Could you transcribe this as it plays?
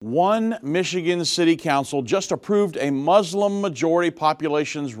One Michigan City Council just approved a Muslim majority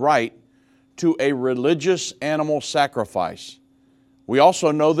population's right to a religious animal sacrifice. We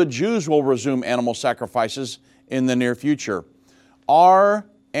also know the Jews will resume animal sacrifices in the near future. Are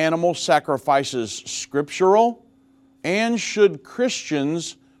animal sacrifices scriptural, and should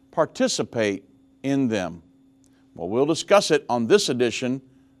Christians participate in them? Well, we'll discuss it on this edition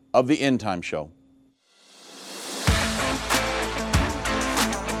of the End Time Show.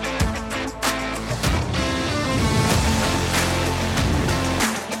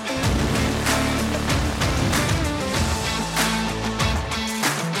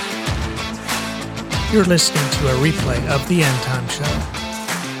 You're listening to a replay of the End Time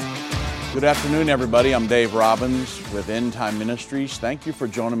Show. Good afternoon, everybody. I'm Dave Robbins with End Time Ministries. Thank you for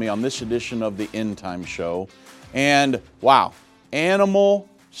joining me on this edition of the End Time Show. And wow, animal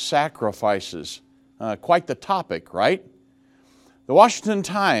sacrifices. Quite the topic, right? The Washington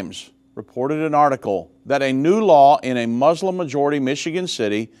Times reported an article that a new law in a Muslim-majority Michigan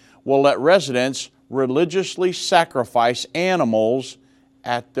city will let residents religiously sacrifice animals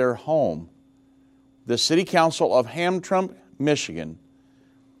at their home. The City Council of Hamtramck, Michigan,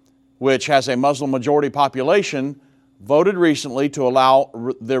 which has a Muslim-majority population, voted recently to allow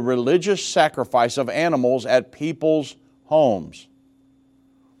the religious sacrifice of animals at people's homes.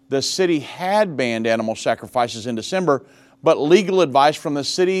 The city had banned animal sacrifices in December, but legal advice from the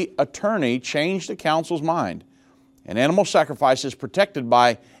city attorney changed the council's mind. And animal sacrifice is protected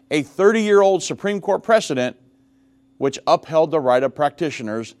by a 30-year-old Supreme Court precedent which upheld the right of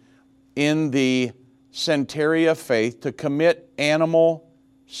practitioners in the Santeria faith to commit animal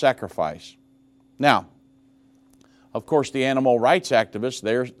sacrifice. Now, of course, the animal rights activists,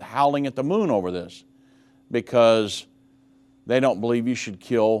 they're howling at the moon over this because they don't believe you should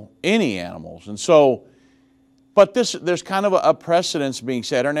kill any animals. And so, but there's kind of a precedence being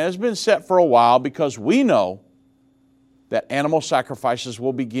set, and it has been set for a while because we know that animal sacrifices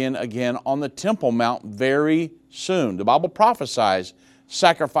will begin again on the Temple Mount very soon. The Bible prophesies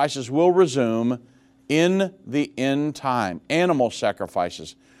sacrifices will resume in the end time. Animal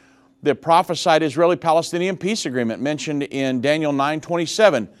sacrifices. The prophesied Israeli-Palestinian peace agreement mentioned in Daniel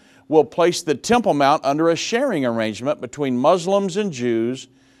 9:27 will place the Temple Mount under a sharing arrangement between Muslims and Jews.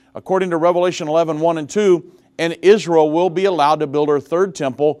 According to Revelation 11:1 and 2, and Israel will be allowed to build her third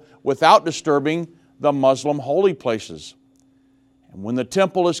temple without disturbing the Muslim holy places. And when the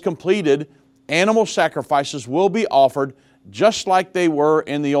temple is completed, animal sacrifices will be offered just like they were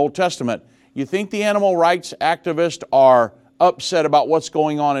in the Old Testament. You think the animal rights activists are upset about what's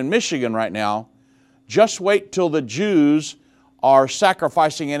going on in Michigan right now? Just wait till the Jews are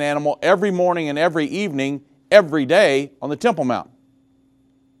sacrificing an animal every morning and every evening, every day on the Temple Mount.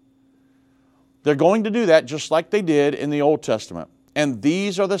 They're going to do that just like they did in the Old Testament. And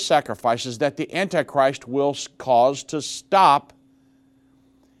these are the sacrifices that the Antichrist will cause to stop.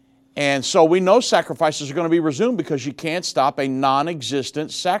 And so we know sacrifices are going to be resumed because you can't stop a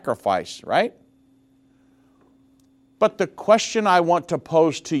non-existent sacrifice, right? But the question I want to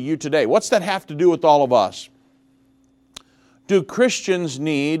pose to you today, what's that have to do with all of us? Do Christians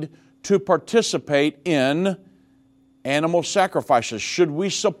need to participate in animal sacrifices? Should we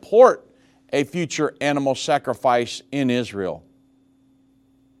support a future animal sacrifice in Israel?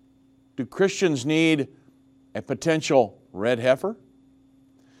 Do Christians need a potential red heifer?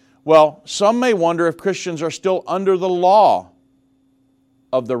 Well, some may wonder if Christians are still under the law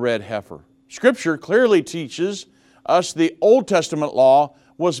of the red heifer. Scripture clearly teaches us the Old Testament law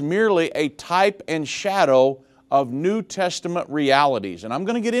was merely a type and shadow of New Testament realities. And I'm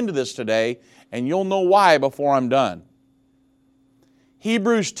going to get into this today, and you'll know why before I'm done.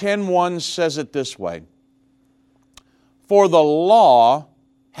 Hebrews 10:1 says it this way: For the law,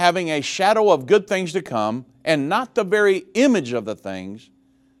 having a shadow of good things to come, and not the very image of the things,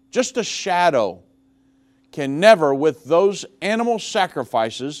 just a shadow, can never, with those animal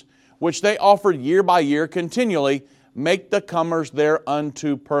sacrifices which they offered year by year continually, make the comers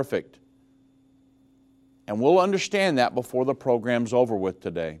thereunto perfect. And we'll understand that before the program's over with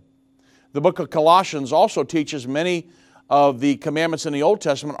today. The book of Colossians also teaches many of the commandments in the Old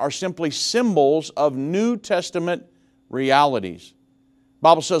Testament are simply symbols of New Testament realities. The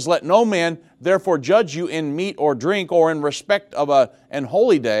Bible says, Let no man therefore judge you in meat or drink, or in respect of an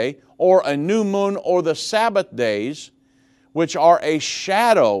holy day, or a new moon, or the Sabbath days, which are a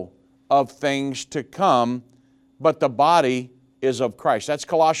shadow of things to come, but the body is of Christ. That's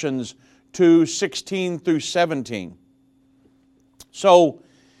Colossians 2:16 through 17. So,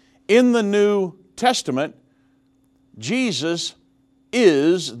 in the New Testament, Jesus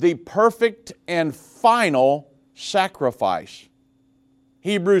is the perfect and final sacrifice.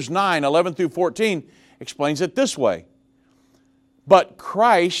 Hebrews 9, 11 through 14 explains it this way. But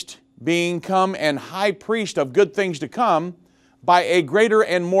Christ, being come an high priest of good things to come, by a greater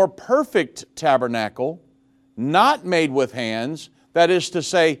and more perfect tabernacle, not made with hands, that is to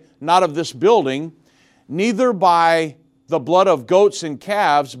say, not of this building, neither by the blood of goats and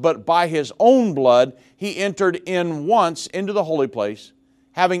calves, but by His own blood, He entered in once into the holy place,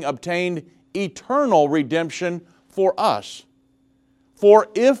 having obtained eternal redemption for us. For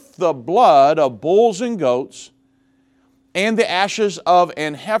if the blood of bulls and goats and the ashes of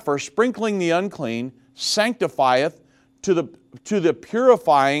an heifer sprinkling the unclean sanctifieth to the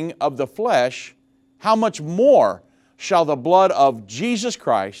purifying of the flesh, how much more shall the blood of Jesus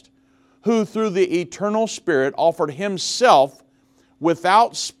Christ, who through the eternal Spirit offered Himself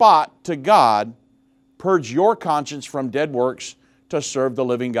without spot to God, purge your conscience from dead works to serve the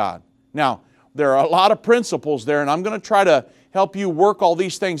living God. Now, there are a lot of principles there, and I'm going to try to help you work all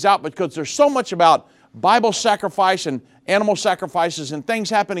these things out because there's so much about Bible sacrifice and animal sacrifices and things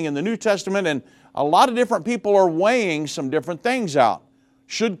happening in the New Testament, and a lot of different people are weighing some different things out.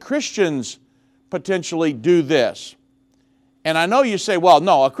 Should Christians potentially do this? And I know you say, well,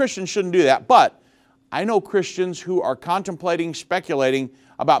 no, a Christian shouldn't do that, but I know Christians who are contemplating, speculating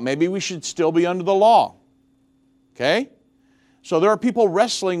about maybe we should still be under the law. Okay? So there are people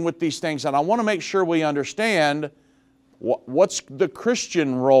wrestling with these things, and I want to make sure we understand what's the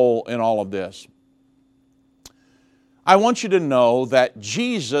Christian role in all of this. I want you to know that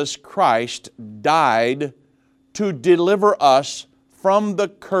Jesus Christ died to deliver us from the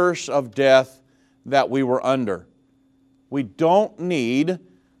curse of death that we were under. We don't need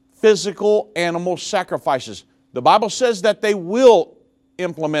physical animal sacrifices. The Bible says that they will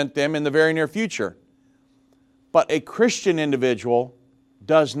implement them in the very near future. But a Christian individual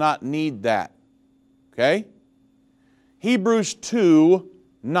does not need that. Okay? Hebrews 2,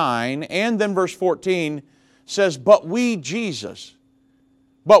 9, and then verse 14 says, But we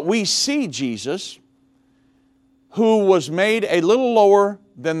see Jesus, who was made a little lower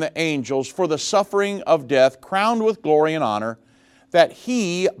than the angels for the suffering of death, crowned with glory and honor, that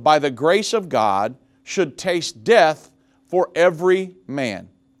He, by the grace of God, should taste death for every man.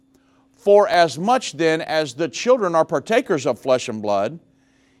 For as much then as the children are partakers of flesh and blood,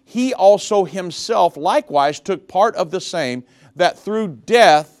 He also Himself likewise took part of the same, that through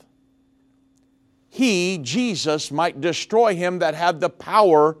death He, Jesus, might destroy him that had the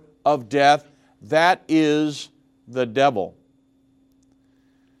power of death, that is the devil.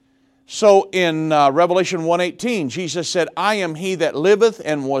 So in Revelation 1:18, Jesus said, I am He that liveth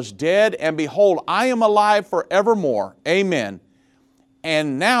and was dead, and behold, I am alive forevermore. Amen.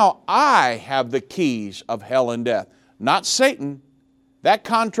 And now I have the keys of hell and death. Not Satan. That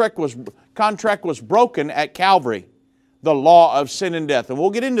contract was broken at Calvary. The law of sin and death. And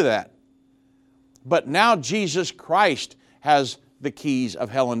we'll get into that. But now Jesus Christ has the keys of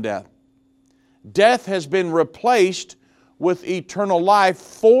hell and death. Death has been replaced with eternal life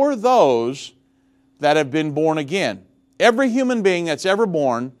for those that have been born again. Every human being that's ever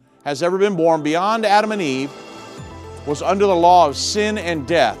born, has ever been born beyond Adam and Eve, was under the law of sin and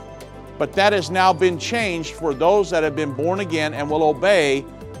death. But that has now been changed for those that have been born again and will obey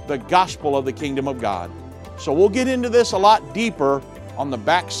the gospel of the kingdom of God. So we'll get into this a lot deeper on the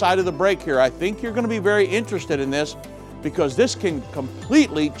back side of the break here. I think you're going to be very interested in this because this can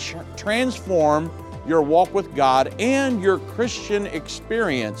completely transform your walk with God and your Christian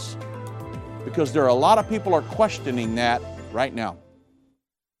experience, because there are a lot of people are questioning that right now.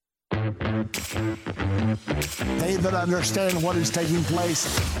 They that understand what is taking place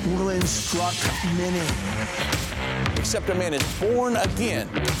will instruct many. Except a man is born again,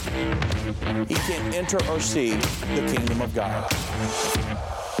 he can't enter or see the kingdom of God.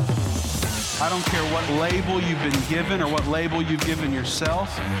 I don't care what label you've been given or what label you've given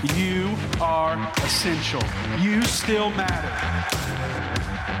yourself. You are essential. You still matter.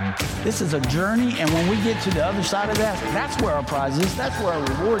 This is a journey, and when we get to the other side of that, that's where our prize is. That's where our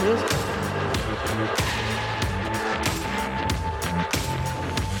reward is.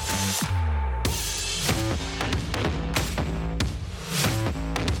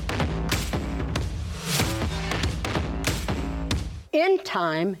 End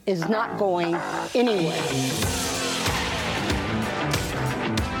time is not going anywhere.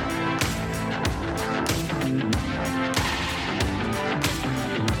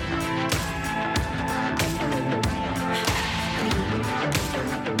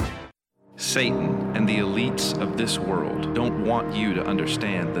 Satan and the elites of this world don't want you to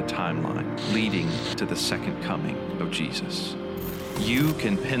understand the timeline leading to the second coming of Jesus. You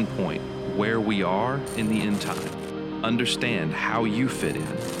can pinpoint where we are in the end time. understand how you fit in,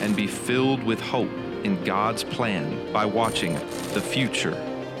 and be filled with hope in God's plan by watching The Future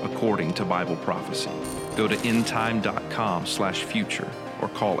According to Bible Prophecy. Go to endtime.com/future or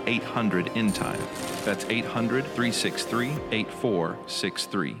call 800-ENDTIME. That's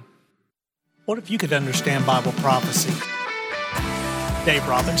 800-363-8463. What if you could understand Bible prophecy? Dave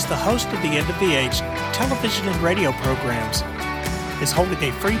Robbins, the host of the End of the Age television and radio programs, is holding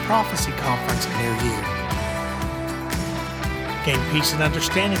a free prophecy conference near you. Gain peace and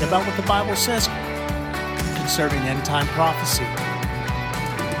understanding about what the Bible says concerning end-time prophecy.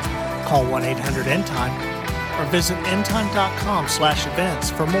 Call 1-800-ENDTIME or visit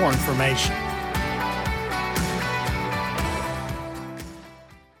endtime.com/events for more information.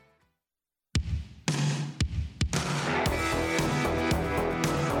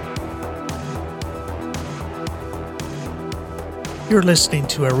 You're listening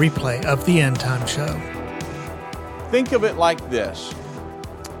to a replay of the End Time Show. Think of it like this.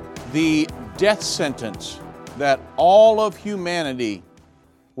 The death sentence that all of humanity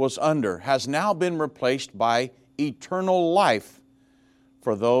was under has now been replaced by eternal life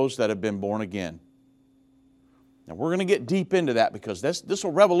for those that have been born again. Now we're going to get deep into that because this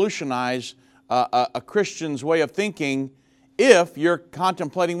will revolutionize a Christian's way of thinking if you're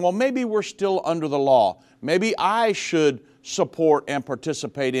contemplating, well, maybe we're still under the law. Maybe I should support and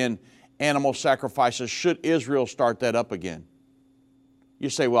participate in animal sacrifices should Israel start that up again. You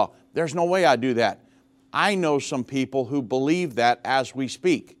say, well, there's no way I do that. I know some people who believe that as we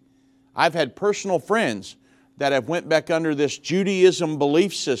speak. I've had personal friends that have went back under this Judaism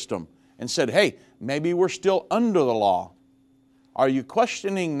belief system and said, hey, maybe we're still under the law. Are you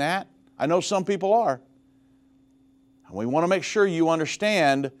questioning that? I know some people are. And we want to make sure you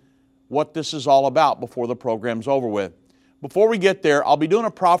understand what this is all about before the program's over with. Before we get there, I'll be doing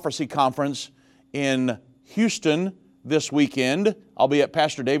a prophecy conference in Houston this weekend. I'll be at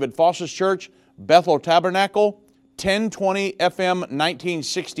Pastor David Foss's church, Bethel Tabernacle, 1020 FM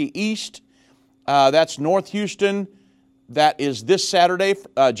 1960 East. That's North Houston. That is this Saturday,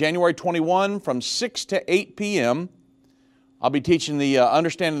 January 21, from 6 to 8 p.m. I'll be teaching the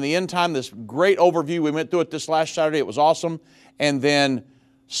Understanding the End Time, this great overview. We went through it this last Saturday. It was awesome. And then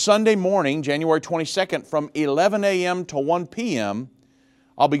Sunday morning, January 22nd, from 11 a.m. to 1 p.m.,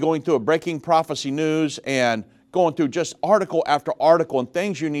 I'll be going through a breaking prophecy news and going through just article after article and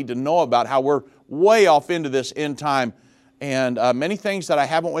things you need to know about how we're way off into this end time and many things that I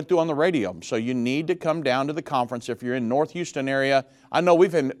haven't went through on the radio. So you need to come down to the conference if you're in North Houston area. I know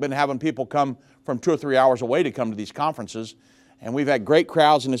we've been having people come from 2 or 3 hours away to come to these conferences, and we've had great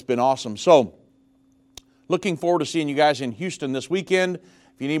crowds and it's been awesome. So looking forward to seeing you guys in Houston this weekend.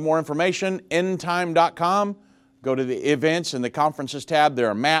 If you need more information, endtime.com. Go to the events and the conferences tab. There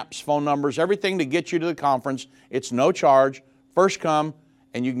are maps, phone numbers, everything to get you to the conference. It's no charge. First come,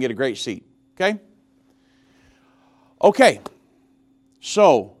 and you can get a great seat. Okay? Okay.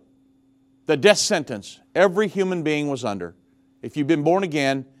 So, the death sentence every human being was under. If you've been born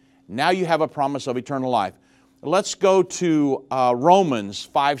again, now you have a promise of eternal life. Let's go to Romans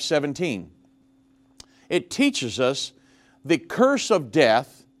 5:17. It teaches us the curse of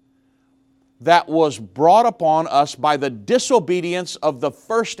death that was brought upon us by the disobedience of the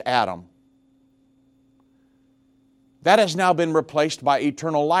first Adam. That has now been replaced by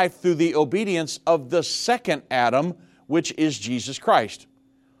eternal life through the obedience of the second Adam, which is Jesus Christ.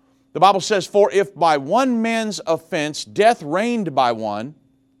 The Bible says, for if by one man's offense death reigned by one,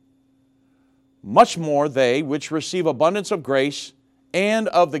 much more they which receive abundance of grace and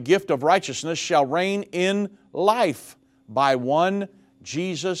of the gift of righteousness shall reign in life by one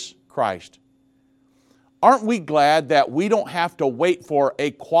Jesus Christ. Aren't we glad that we don't have to wait for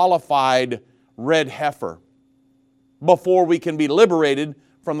a qualified red heifer before we can be liberated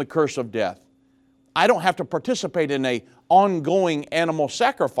from the curse of death? I don't have to participate in an ongoing animal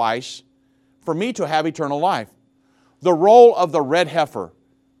sacrifice for me to have eternal life. The role of the red heifer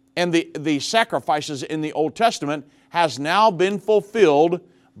and the sacrifices in the Old Testament has now been fulfilled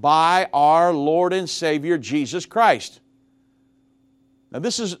by our Lord and Savior Jesus Christ. Now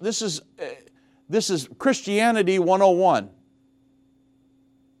this is Christianity 101.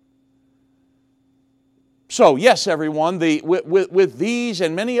 So yes, everyone, with these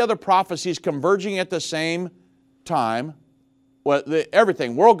and many other prophecies converging at the same time,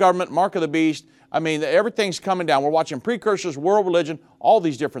 everything, world government, mark of the beast, I mean, everything's coming down. We're watching precursors, world religion, all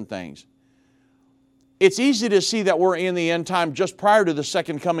these different things. It's easy to see that we're in the end time just prior to the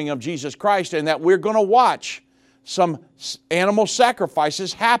second coming of Jesus Christ and that we're going to watch some animal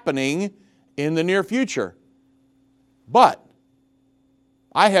sacrifices happening in the near future. But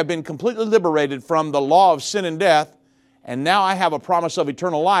I have been completely liberated from the law of sin and death and now I have a promise of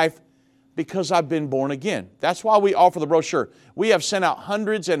eternal life because I've been born again. That's why we offer the brochure. We have sent out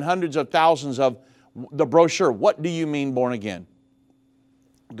hundreds and hundreds of thousands of the brochure. What do you mean born again?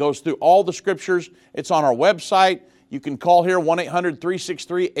 It goes through all the scriptures. It's on our website. You can call here,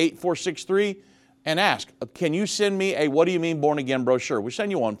 1-800-363-8463, and ask, can you send me a what do you mean born again brochure? We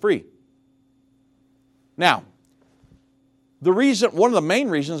send you one free. Now, one of the main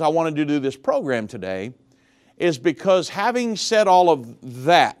reasons I wanted to do this program today is because having said all of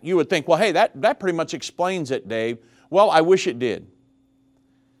that, you would think, well, hey, that pretty much explains it, Dave. Well, I wish it did.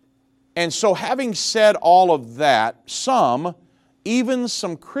 And so having said all of that, even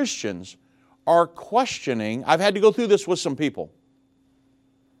some Christians are questioning, I've had to go through this with some people.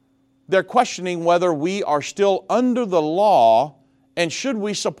 They're questioning whether we are still under the law and should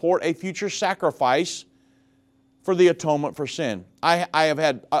we support a future sacrifice for the atonement for sin. I have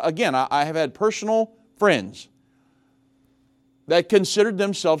had personal friends that considered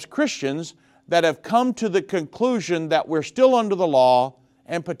themselves Christians that have come to the conclusion that we're still under the law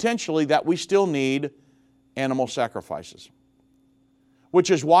and potentially that we still need animal sacrifices. Which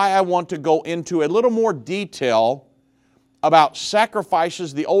is why I want to go into a little more detail about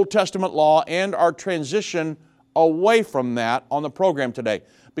sacrifices, the Old Testament law, and our transition away from that on the program today.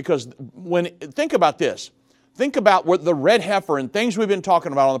 Because think about this. Think about what the red heifer and things we've been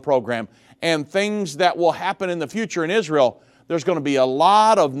talking about on the program and things that will happen in the future in Israel. There's going to be a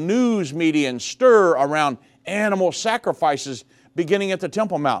lot of news media and stir around animal sacrifices beginning at the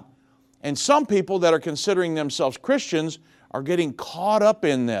Temple Mount. And some people that are considering themselves Christians are getting caught up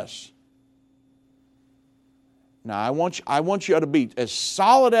in this. Now, I want you to be as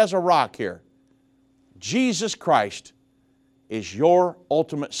solid as a rock here. Jesus Christ is your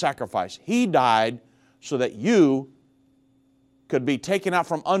ultimate sacrifice. He died so that you could be taken out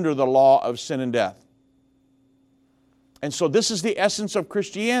from under the law of sin and death. And so this is the essence of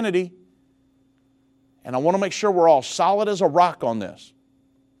Christianity. And I want to make sure we're all solid as a rock on this.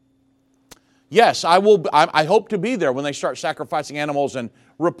 Yes, I hope to be there when they start sacrificing animals and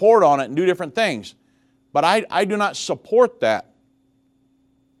report on it and do different things. But I do not support that.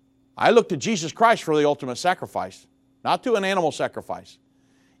 I look to Jesus Christ for the ultimate sacrifice, not to an animal sacrifice.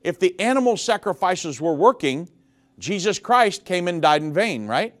 If the animal sacrifices were working, Jesus Christ came and died in vain,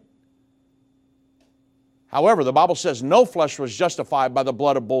 right? However, the Bible says no flesh was justified by the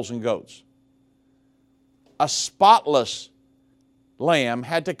blood of bulls and goats. A spotless lamb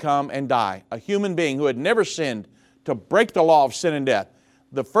had to come and die, a human being who had never sinned, to break the law of sin and death.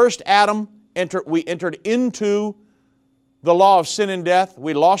 The first Adam, we entered into the law of sin and death.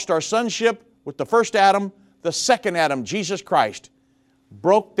 We lost our sonship with the first Adam. The second Adam, Jesus Christ,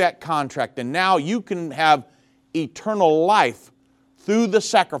 broke that contract, and now you can have eternal life through the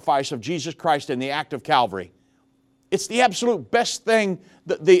sacrifice of Jesus Christ in the act of Calvary. It's the absolute best thing,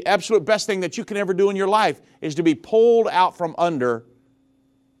 the absolute best thing that you can ever do in your life is to be pulled out from under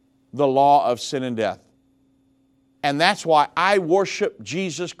the law of sin and death. And that's why I worship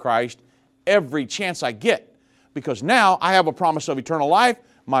Jesus Christ every chance I get. Because now I have a promise of eternal life.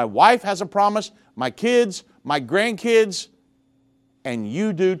 My wife has a promise. My kids, my grandkids, and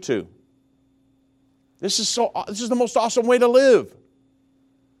you do too. This is the most awesome way to live.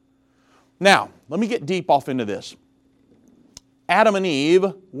 Now, let me get deep off into this. Adam and Eve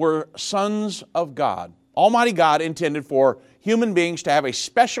were sons of God. Almighty God intended for human beings to have a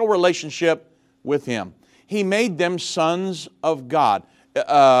special relationship with Him. He made them sons of God.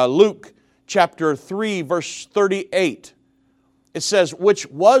 Luke chapter 3, verse 38. It says, which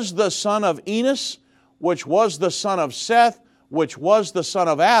was the son of Enos, which was the son of Seth, which was the son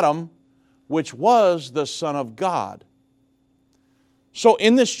of Adam, which was the Son of God. So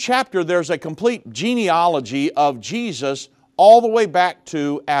in this chapter, there's a complete genealogy of Jesus all the way back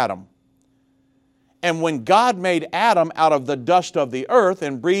to Adam. And when God made Adam out of the dust of the earth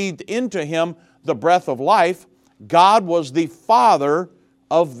and breathed into him the breath of life, God was the father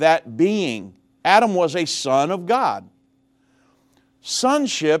of that being. Adam was a son of God.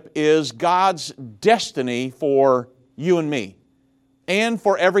 Sonship is God's destiny for you and me and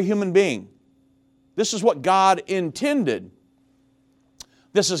for every human being. This is what God intended.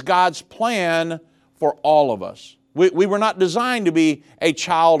 This is God's plan for all of us. We were not designed to be a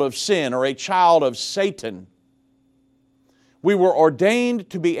child of sin or a child of Satan. We were ordained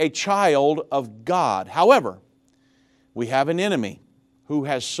to be a child of God. However, we have an enemy who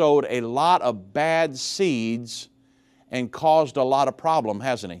has sowed a lot of bad seeds and caused a lot of problem,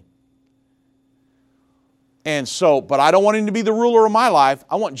 hasn't he? And so, but I don't want him to be the ruler of my life.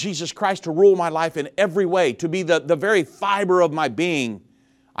 I want Jesus Christ to rule my life in every way, to be the very fiber of my being.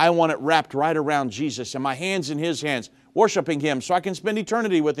 I want it wrapped right around Jesus, and my hands in His hands. worshiping Him so I can spend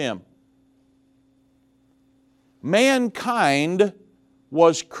eternity with Him. Mankind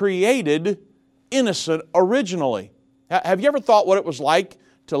was created innocent originally. Have you ever thought what it was like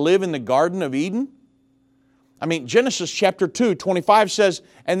to live in the Garden of Eden? I mean, Genesis chapter 2, 25 says,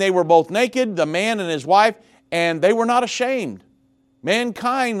 "And they were both naked, the man and his wife, and they were not ashamed."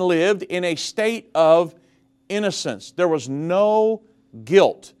 Mankind lived in a state of innocence. There was no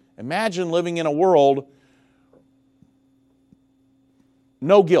guilt. Imagine living in a world,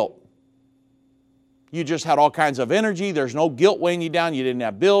 no guilt. You just had all kinds of energy. There's no guilt weighing you down. You didn't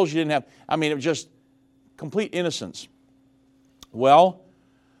have bills. It was just complete innocence. Well,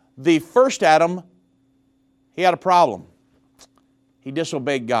 the first Adam, he had a problem. He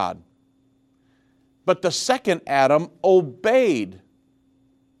disobeyed God. But the second Adam obeyed.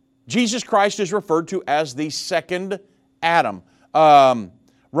 Jesus Christ is referred to as the second Adam.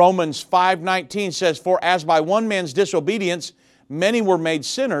 Romans 5:19 says, "For as by one man's disobedience many were made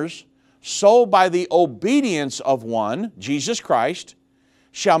sinners, so by the obedience of one, Jesus Christ,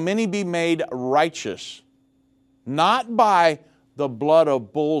 shall many be made righteous." Not by the blood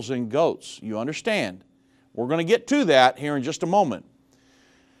of bulls and goats. You understand? We're going to get to that here in just a moment.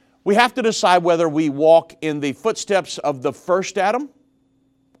 We have to decide whether we walk in the footsteps of the first Adam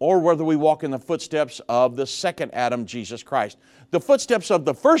or whether we walk in the footsteps of the second Adam, Jesus Christ. The footsteps of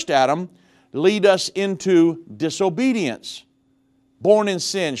the first Adam lead us into disobedience, born in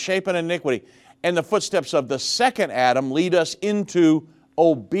sin, shapen in iniquity. And the footsteps of the second Adam lead us into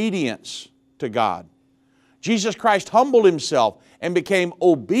obedience to God. Jesus Christ humbled Himself and became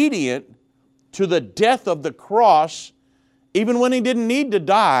obedient to the death of the cross, even when He didn't need to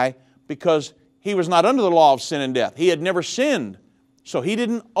die, because He was not under the law of sin and death. He had never sinned, so He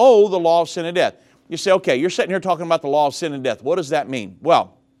didn't owe the law of sin and death. You say, okay, you're sitting here talking about the law of sin and death. What does that mean?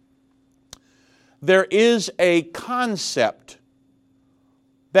 Well, there is a concept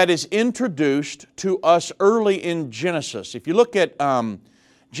that is introduced to us early in Genesis. If you look at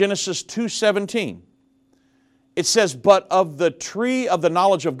Genesis 2:17, it says, "But of the tree of the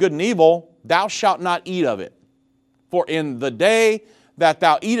knowledge of good and evil, thou shalt not eat of it. For in the day that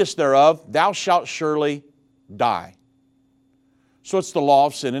thou eatest thereof, thou shalt surely die." So it's the law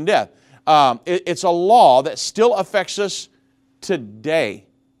of sin and death. It's a law that still affects us today.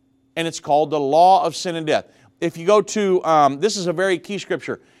 And it's called the law of sin and death. If you go to, this is a very key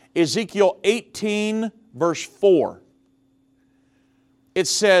scripture, Ezekiel 18, verse 4. It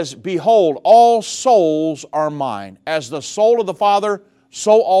says, "Behold, all souls are mine. As the soul of the Father,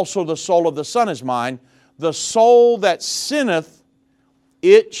 so also the soul of the Son is mine. The soul that sinneth,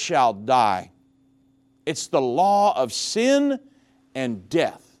 it shall die." It's the law of sin and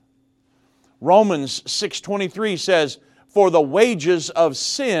death. Romans 6:23 says, "For the wages of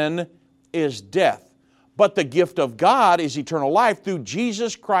sin is death, but the gift of God is eternal life through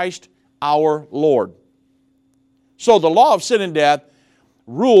Jesus Christ our Lord." So the law of sin and death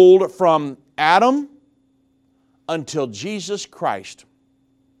ruled from Adam until Jesus Christ.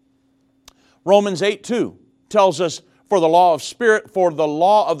 Romans 8:2 tells us, for the law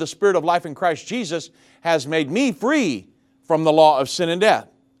of the Spirit of life in Christ Jesus has made me free from the law of sin and death.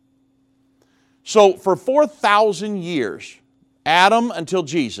 So for 4,000 years, Adam until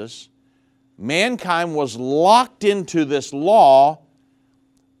Jesus, mankind was locked into this law,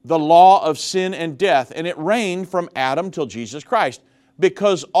 the law of sin and death, and it reigned from Adam till Jesus Christ,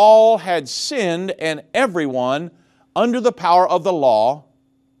 because all had sinned and everyone under the power of the law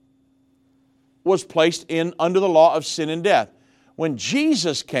was placed under the law of sin and death. When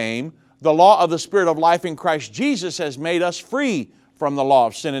Jesus came, the law of the Spirit of life in Christ Jesus has made us free from the law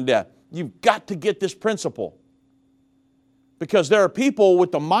of sin and death. You've got to get this principle. Because there are people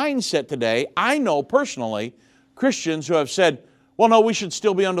with the mindset today, I know personally, Christians who have said, well, no, we should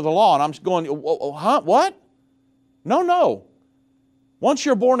still be under the law. And I'm going, huh? What? No. Once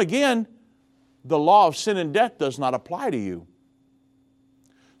you're born again, the law of sin and death does not apply to you.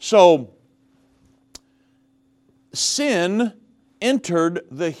 So, sin entered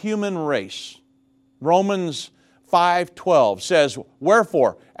the human race. Romans 5:12 says,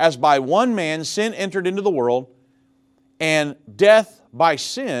 "Wherefore, as by one man sin entered into the world, and death by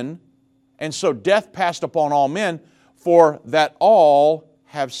sin, and so death passed upon all men, for that all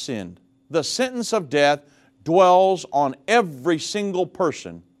have sinned." The sentence of death dwells on every single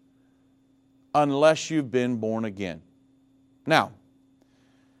person unless you've been born again. Now,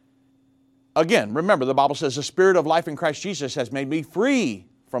 again, remember the Bible says the Spirit of life in Christ Jesus has made me free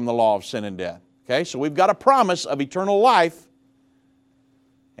from the law of sin and death. Okay, so we've got a promise of eternal life,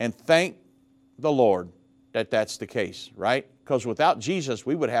 and thank the Lord that that's the case, right? Because without Jesus,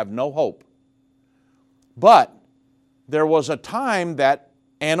 we would have no hope. But there was a time that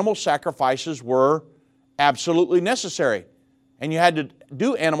animal sacrifices were absolutely necessary. And you had to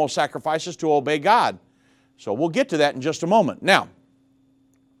do animal sacrifices to obey God. So we'll get to that in just a moment. Now,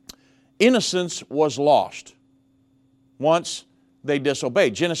 innocence was lost once they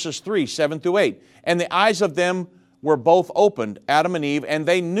disobeyed. Genesis 3, 7 through 8. And the eyes of them were both opened, Adam and Eve, and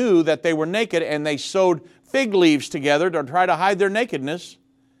they knew that they were naked, and they sewed fig leaves together to try to hide their nakedness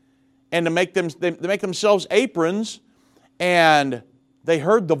and to make themselves aprons. And they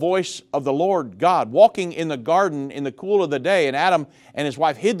heard the voice of the Lord God walking in the garden in the cool of the day, and Adam and his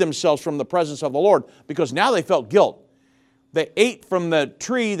wife hid themselves from the presence of the Lord because now they felt guilt. They ate from the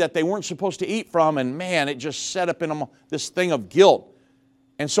tree that they weren't supposed to eat from, and man, it just set up in them this thing of guilt.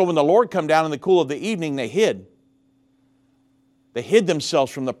 And so when the Lord come down in the cool of the evening, they hid. They hid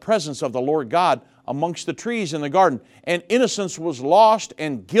themselves from the presence of the Lord God amongst the trees in the garden. And innocence was lost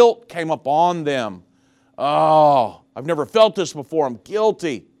and guilt came upon them. Oh, I've never felt this before. I'm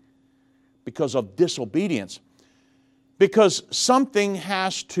guilty because of disobedience. Because something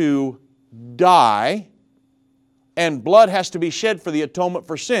has to die and blood has to be shed for the atonement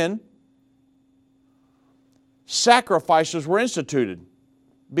for sin. Sacrifices were instituted.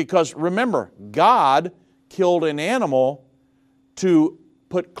 Because remember, God killed an animal to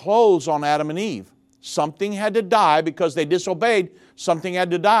put clothes on Adam and Eve. Something had to die because they disobeyed. Something had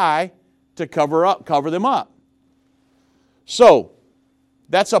to die to cover them up. So,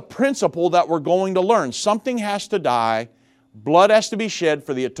 that's a principle that we're going to learn. Something has to die. Blood has to be shed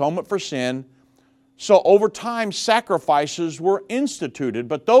for the atonement for sin. So over time, sacrifices were instituted,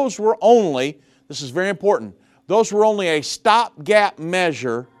 but those were only, this is very important, those were only a stopgap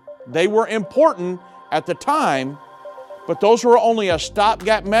measure. They were important at the time, but those were only a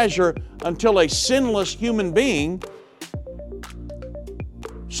stopgap measure until a sinless human being,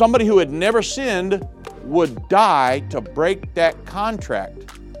 somebody who had never sinned, would die to break that contract.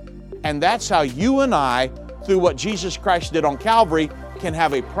 And that's how you and I, through what Jesus Christ did on Calvary, can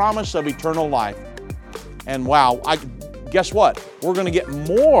have a promise of eternal life. And wow, guess what? We're going to get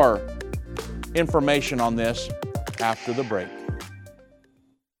more information on this after the break.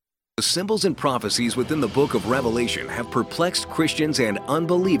 The symbols and prophecies within the book of Revelation have perplexed Christians and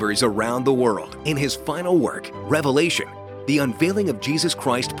unbelievers around the world. In his final work, Revelation, The Unveiling of Jesus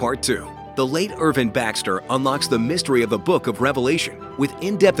Christ Part 2, the late Irvin Baxter unlocks the mystery of the book of Revelation with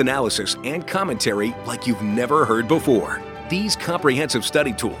in-depth analysis and commentary like you've never heard before. These comprehensive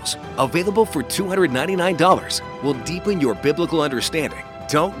study tools, available for $299, will deepen your biblical understanding.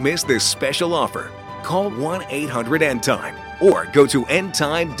 Don't miss this special offer. Call 1-800-END-TIME or go to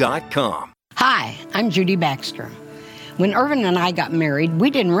endtime.com. Hi, I'm Judy Baxter. When Irvin and I got married, we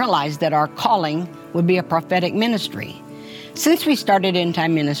didn't realize that our calling would be a prophetic ministry. Since we started End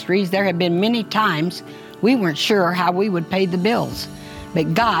Time Ministries, there have been many times we weren't sure how we would pay the bills,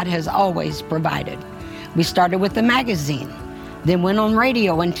 but God has always provided. We started with a magazine, then went on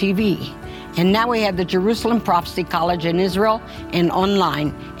radio and TV, and now we have the Jerusalem Prophecy College in Israel and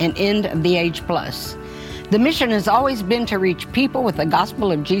online and End of the Age Plus. The mission has always been to reach people with the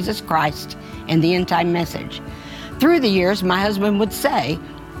gospel of Jesus Christ and the end time message. Through the years, my husband would say,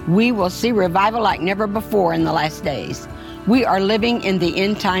 we will see revival like never before in the last days. We are living in the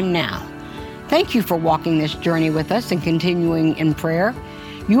end time now. Thank you for walking this journey with us and continuing in prayer.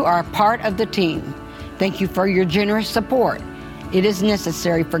 You are a part of the team. Thank you for your generous support. It is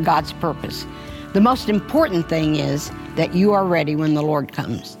necessary for God's purpose. The most important thing is that you are ready when the Lord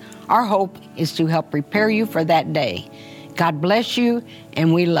comes. Our hope is to help prepare you for that day. God bless you,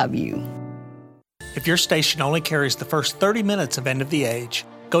 and we love you. If your station only carries the first 30 minutes of End of the Age,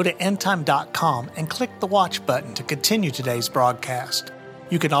 go to endtime.com and click the watch button to continue today's broadcast.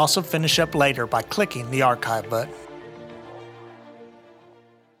 You can also finish up later by clicking the archive button.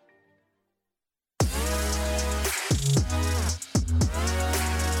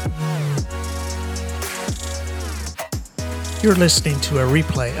 You're listening to a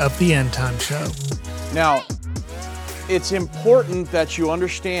replay of the End Time Show. Now, it's important that you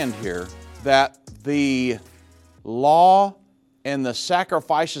understand here that the law and the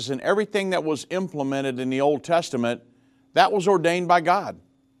sacrifices and everything that was implemented in the Old Testament, that was ordained by God.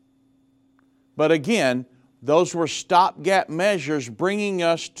 But again, those were stopgap measures bringing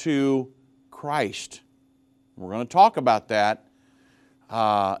us to Christ. We're going to talk about that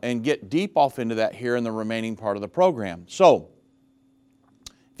and get deep off into that here in the remaining part of the program. So,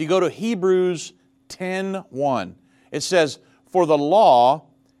 if you go to Hebrews 10:1, it says, for the law,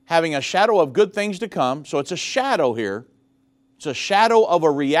 having a shadow of good things to come, so it's a shadow here, it's a shadow of a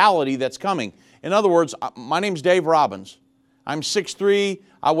reality that's coming. In other words, my name's Dave Robbins. I'm 6'3",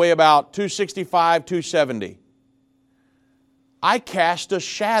 I weigh about 265, 270. I cast a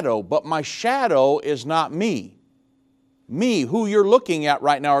shadow, but my shadow is not me. Me, who you're looking at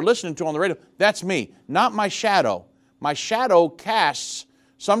right now or listening to on the radio, that's me, not my shadow. My shadow casts,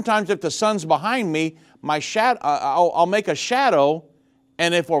 sometimes if the sun's behind me, my shadow, I'll make a shadow,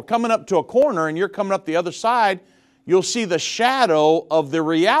 and if we're coming up to a corner and you're coming up the other side, you'll see the shadow of the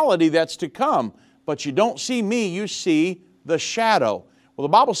reality that's to come. But you don't see me, you see the shadow. Well,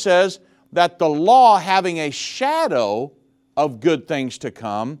 the Bible says that the law, having a shadow of good things to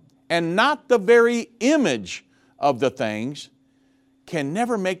come and not the very image of the things, can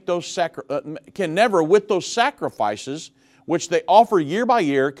never with those sacrifices which they offer year by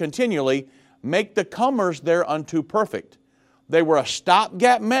year continually, make the comers thereunto perfect. They were a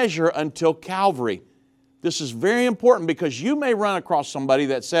stopgap measure until Calvary. This is very important because you may run across somebody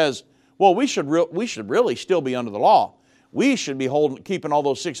that says, well, we should really still be under the law. We should be keeping all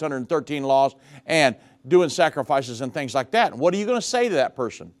those 613 laws and doing sacrifices and things like that. What are you going to say to that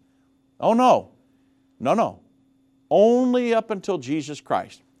person? Oh, no. No. Only up until Jesus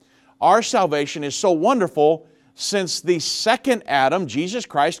Christ. Our salvation is so wonderful since the second Adam, Jesus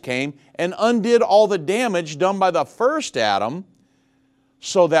Christ, came and undid all the damage done by the first Adam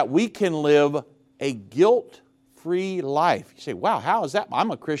so that we can live a guilt-free life. You say, wow, how is that?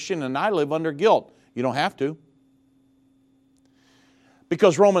 I'm a Christian and I live under guilt. You don't have to.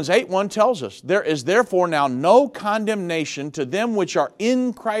 Because Romans 8:1 tells us, there is therefore now no condemnation to them which are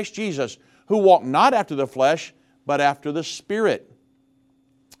in Christ Jesus, who walk not after the flesh, but after the Spirit.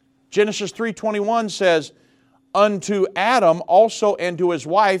 Genesis 3:21 says, unto Adam also and to his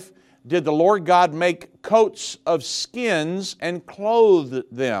wife did the Lord God make coats of skins and clothe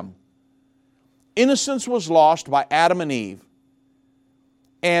them. Innocence was lost by Adam and Eve,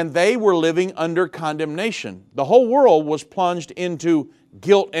 and they were living under condemnation. The whole world was plunged into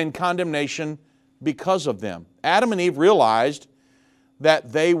guilt and condemnation because of them. Adam and Eve realized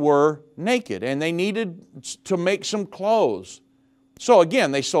that they were naked and they needed to make some clothes. So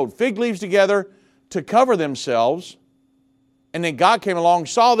again, they sewed fig leaves together to cover themselves, and then God came along,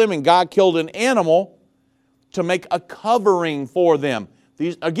 saw them, and God killed an animal to make a covering for them.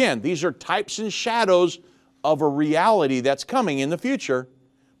 These are types and shadows of a reality that's coming in the future,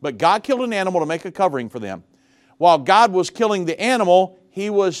 but God killed an animal to make a covering for them. While God was killing the animal, He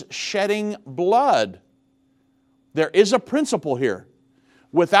was shedding blood. There is a principle here.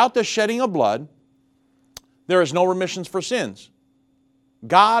 Without the shedding of blood, there is no remissions for sins.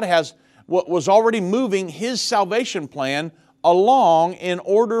 God was already moving His salvation plan along in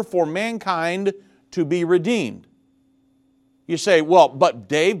order for mankind to be redeemed. You say, well, but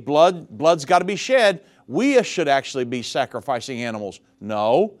Dave, blood's got to be shed. We should actually be sacrificing animals.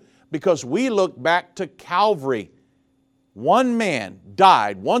 No, because we look back to Calvary. One man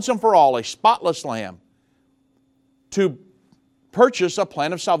died once and for all, a spotless lamb, to purchase a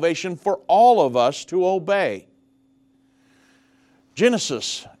plan of salvation for all of us to obey.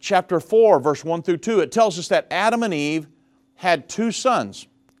 Genesis chapter 4, verse 1 through 2, it tells us that Adam and Eve had two sons,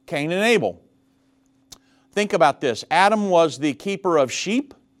 Cain and Abel. Think about this. Abel was the keeper of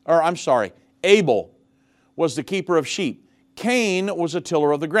sheep. Cain was a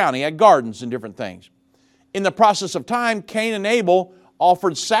tiller of the ground. He had gardens and different things. In the process of time, Cain and Abel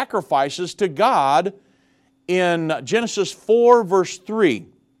offered sacrifices to God in Genesis 4, verse 3.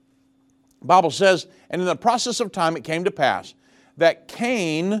 The Bible says, and in the process of time it came to pass that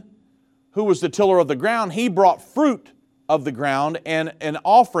Cain, who was the tiller of the ground, he brought fruit of the ground and an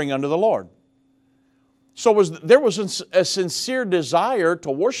offering unto the Lord. So there was a sincere desire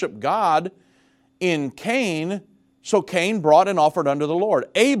to worship God in Cain, so Cain brought and offered unto the Lord.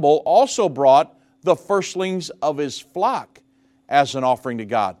 Abel also brought the firstlings of his flock as an offering to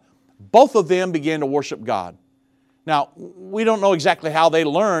God. Both of them began to worship God. Now, we don't know exactly how they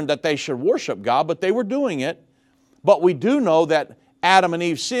learned that they should worship God, but they were doing it. But we do know that Adam and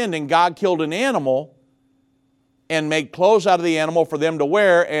Eve sinned and God killed an animal and made clothes out of the animal for them to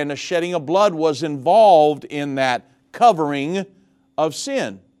wear, and the shedding of blood was involved in that covering of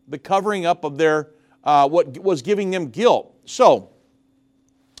sin, the covering up of their what was giving them guilt. So,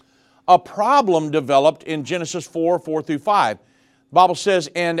 a problem developed in Genesis 4 through 5. The Bible says,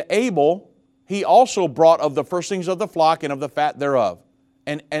 and Abel, he also brought of the firstlings of the flock and of the fat thereof,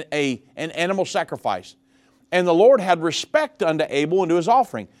 an animal sacrifice. And the Lord had respect unto Abel and to his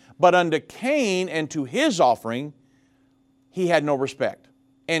offering, but unto Cain and to his offering He had no respect.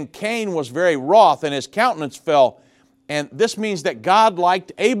 And Cain was very wroth, and his countenance fell. And this means that God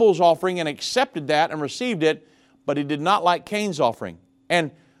liked Abel's offering and accepted that and received it, but He did not like Cain's offering.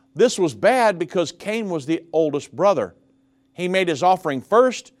 And this was bad because Cain was the oldest brother. He made his offering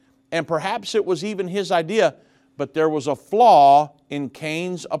first, and perhaps it was even his idea, but there was a flaw in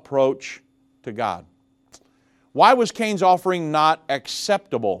Cain's approach to God. Why was Cain's offering not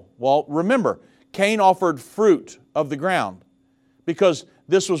acceptable? Well, remember, Cain offered fruit of the ground because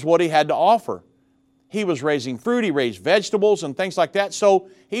this was what he had to offer. He was raising fruit, he raised vegetables and things like that, so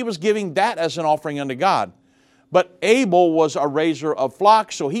he was giving that as an offering unto God. But Abel was a raiser of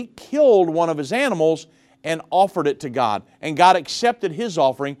flocks, so he killed one of his animals and offered it to God. And God accepted his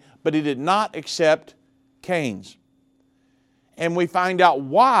offering, but He did not accept Cain's. And we find out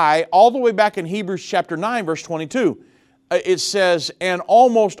why all the way back in Hebrews chapter 9, verse 22. It says, "And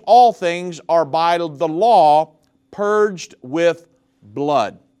almost all things are by the law purged with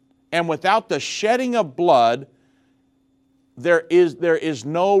blood. And without the shedding of blood, there is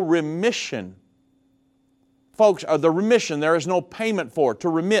no remission." Folks, the remission, there is no payment for. To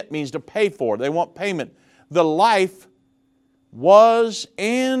remit means to pay for. They want payment. The life was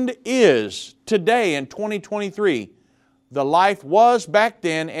and is today in 2023. The life was back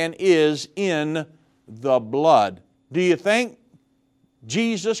then and is in the blood. Do you thank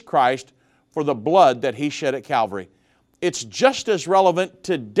Jesus Christ for the blood that He shed at Calvary? It's just as relevant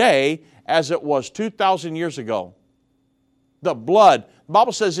today as it was 2,000 years ago. The blood, the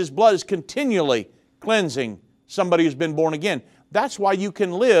Bible says His blood is continually cleansing somebody who's been born again. That's why you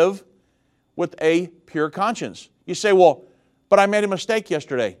can live with a pure conscience. You say, well, but I made a mistake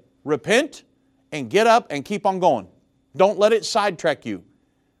yesterday. Repent and get up and keep on going. Don't let it sidetrack you.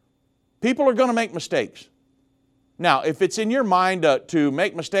 People are going to make mistakes. Now, if it's in your mind to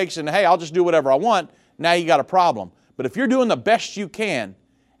make mistakes and, hey, I'll just do whatever I want, now you got a problem. But if you're doing the best you can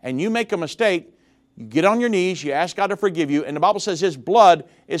and you make a mistake, you get on your knees, you ask God to forgive you, and the Bible says His blood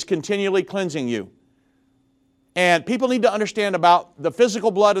is continually cleansing you. And people need to understand about the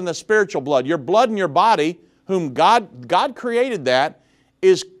physical blood and the spiritual blood. Your blood in your body, whom God created that,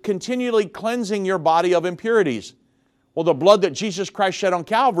 is continually cleansing your body of impurities. Well, the blood that Jesus Christ shed on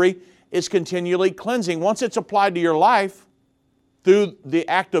Calvary is continually cleansing. Once it's applied to your life through the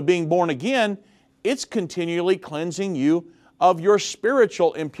act of being born again, it's continually cleansing you of your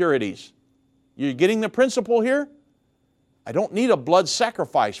spiritual impurities. You're getting the principle here? I don't need a blood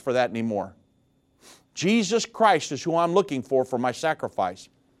sacrifice for that anymore. Jesus Christ is who I'm looking for my sacrifice.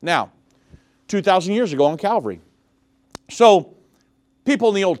 Now, 2,000 years ago on Calvary. So, people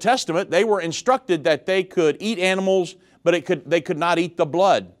in the Old Testament, they were instructed that they could eat animals, but they could not eat the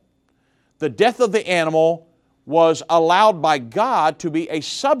blood. The death of the animal was allowed by God to be a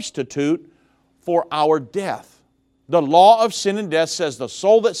substitute for our death. The law of sin and death says the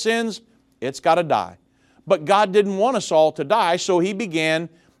soul that sins, it's got to die. But God didn't want us all to die, so He began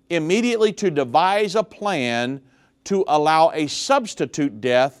immediately to devise a plan to allow a substitute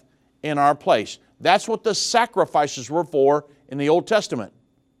death in our place. That's what the sacrifices were for in the Old Testament.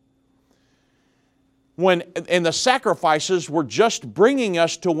 And the sacrifices were just bringing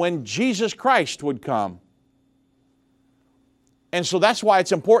us to when Jesus Christ would come. And so that's why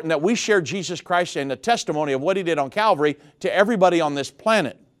it's important that we share Jesus Christ and the testimony of what He did on Calvary to everybody on this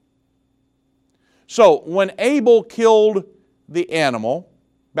planet. So when Abel killed the animal,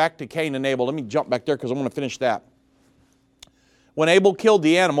 back to Cain and Abel, let me jump back there because I want to finish that. When Abel killed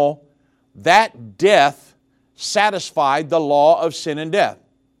the animal, that death satisfied the law of sin and death,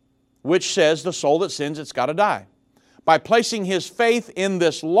 which says the soul that sins, it's got to die. By placing his faith in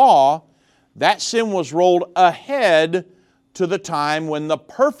this law, that sin was rolled ahead to the time when the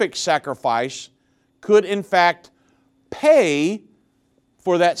perfect sacrifice could in fact pay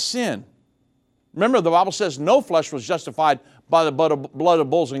for that sin. Remember, the Bible says no flesh was justified by the blood of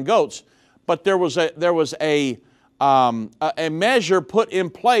bulls and goats, but there was a measure put in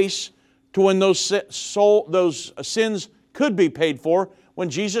place to when those sins could be paid for when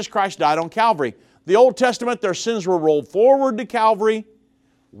Jesus Christ died on Calvary. The Old Testament, their sins were rolled forward to Calvary.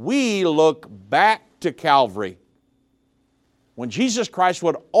 We look back to Calvary. When Jesus Christ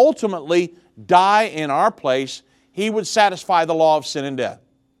would ultimately die in our place, He would satisfy the law of sin and death.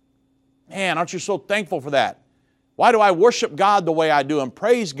 Man, aren't you so thankful for that? Why do I worship God the way I do and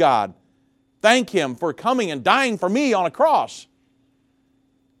praise God? Thank Him for coming and dying for me on a cross.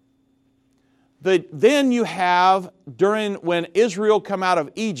 Then you have, when Israel come out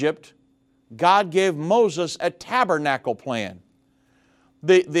of Egypt, God gave Moses a tabernacle plan.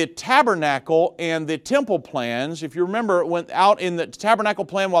 The tabernacle and the temple plans, if you remember, went out in the tabernacle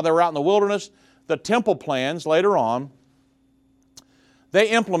plan while they were out in the wilderness. The temple plans later on, they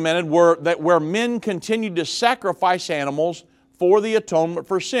implemented where men continued to sacrifice animals for the atonement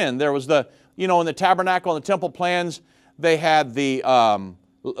for sin. There was in the tabernacle and the temple plans, they had the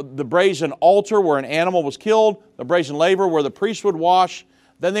brazen altar where an animal was killed, the brazen laver where the priest would wash.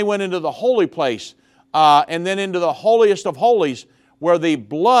 Then they went into the holy place and then into the holiest of holies, where the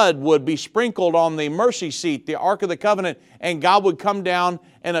blood would be sprinkled on the mercy seat, the Ark of the Covenant, and God would come down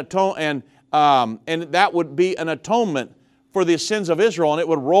and atone, and that would be an atonement for the sins of Israel, and it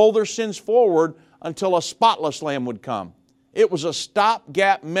would roll their sins forward until a spotless lamb would come. It was a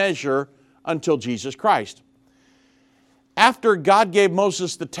stopgap measure until Jesus Christ. After God gave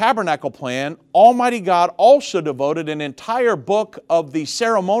Moses the tabernacle plan, Almighty God also devoted an entire book of the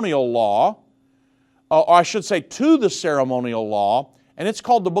ceremonial law, or I should say to the ceremonial law, and it's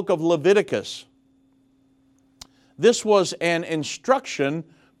called the book of Leviticus. This was an instruction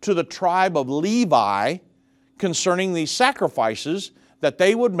to the tribe of Levi concerning the sacrifices that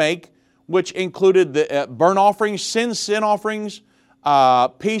they would make, which included the burnt offerings, sin offerings,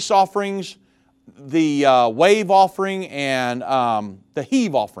 peace offerings, the wave offering, and the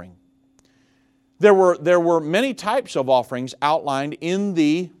heave offering. There were many types of offerings outlined in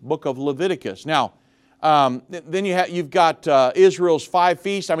the book of Leviticus. Now, then you've got Israel's 5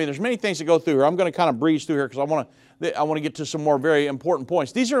 feasts. I mean, there's many things to go through here. I'm going to kind of breeze through here because I want to get to some more very important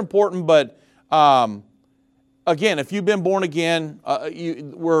points. These are important, but again, if you've been born again, I'm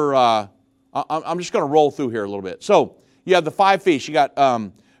just going to roll through here a little bit. So you have the 5 feasts. You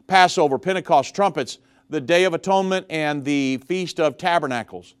got Passover, Pentecost, trumpets, the Day of Atonement, and the Feast of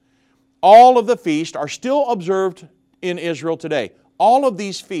Tabernacles. All of the feasts are still observed in Israel today. All of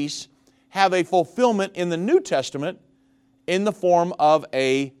these feasts have a fulfillment in the New Testament in the form of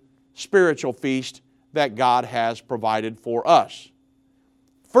a spiritual feast that God has provided for us.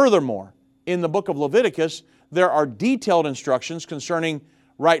 Furthermore, in the book of Leviticus, there are detailed instructions concerning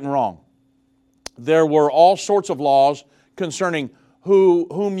right and wrong. There were all sorts of laws concerning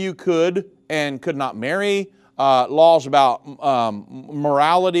whom you could and could not marry, laws about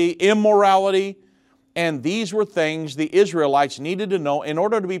morality, immorality, and these were things the Israelites needed to know in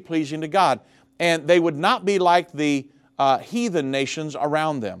order to be pleasing to God. And they would not be like the heathen nations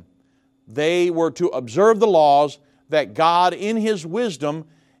around them. They were to observe the laws that God, in His wisdom,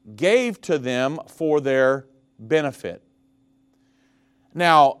 gave to them for their benefit.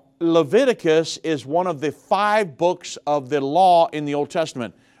 Now, Leviticus is one of the 5 books of the law in the Old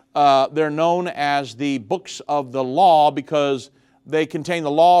Testament. They're known as the books of the law because they contain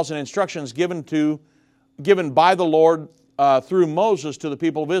the laws and instructions given by the Lord through Moses to the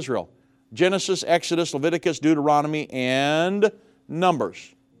people of Israel. Genesis, Exodus, Leviticus, Deuteronomy, and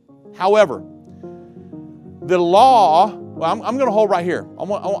Numbers. However, the law, well, I'm going to hold right here. I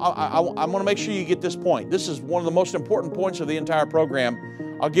want to make sure you get this point. This is one of the most important points of the entire program.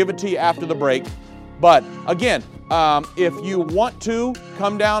 I'll give it to you after the break. But again, if you want to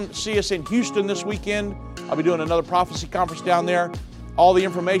come down, see us in Houston this weekend. I'll be doing another prophecy conference down there. All the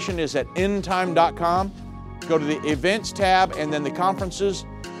information is at endtime.com. Go to the events tab and then the conferences.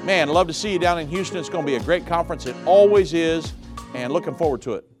 Man, love to see you down in Houston. It's going to be a great conference. It always is, and looking forward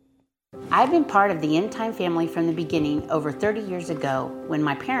to it. I've been part of the End Time family from the beginning over 30 years ago when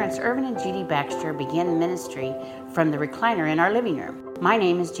my parents, Irvin and Judy Baxter, began ministry from the recliner in our living room. My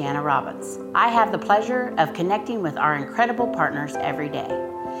name is Jana Robbins. I have the pleasure of connecting with our incredible partners every day.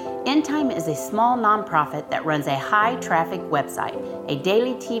 End Time is a small nonprofit that runs a high-traffic website, a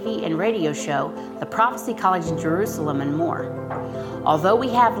daily TV and radio show, the Prophecy College in Jerusalem, and more. Although we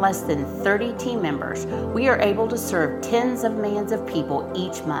have less than 30 team members, we are able to serve tens of millions of people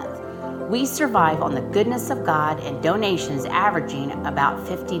each month. We survive on the goodness of God and donations averaging about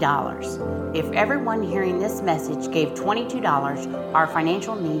 $50. If everyone hearing this message gave $22, our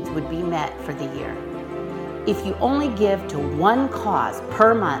financial needs would be met for the year. If you only give to one cause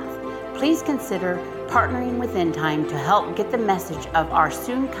per month, please consider partnering with End Time to help get the message of our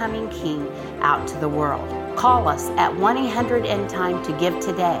soon-coming King out to the world. Call us at 1-800-END-TIME to give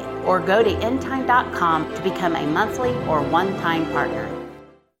today, or go to endtime.com to become a monthly or one-time partner.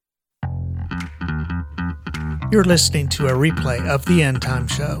 You're listening to a replay of the End Time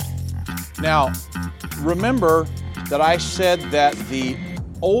Show. Now, remember that I said that the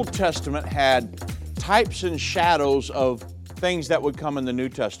Old Testament had types and shadows of things that would come in the New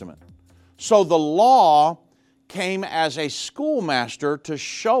Testament. So the law came as a schoolmaster to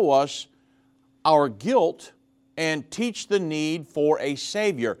show us our guilt and teach the need for a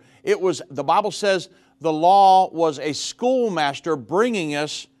Savior. The Bible says the law was a schoolmaster bringing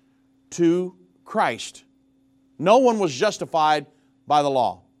us to Christ. No one was justified by the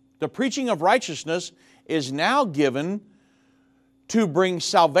law. The preaching of righteousness is now given to bring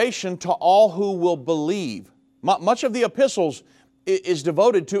salvation to all who will believe. Much of the epistles is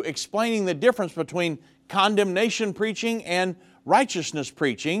devoted to explaining the difference between condemnation preaching and righteousness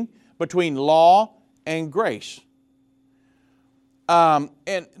preaching, between law and grace. And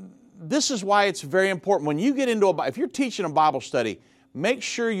this is why it's very important. When you get into if you're teaching a Bible study, make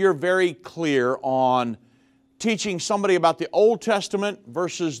sure you're very clear on teaching somebody about the Old Testament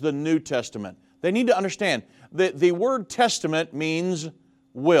versus the New Testament. They need to understand that the word testament means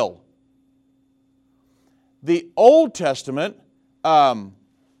will. The Old Testament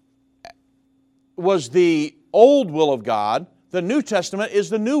was the old will of God. The New Testament is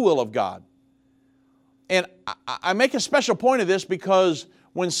the new will of God. And I make a special point of this because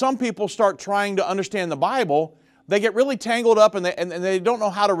when some people start trying to understand the Bible, they get really tangled up and they don't know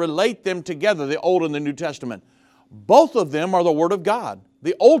how to relate them together, the Old and the New Testament. Both of them are the Word of God.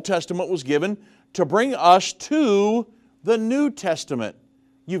 The Old Testament was given to bring us to the New Testament.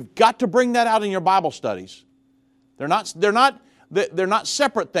 You've got to bring that out in your Bible studies. They're not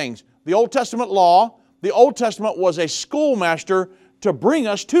separate things. The Old Testament law, the Old Testament was a schoolmaster to bring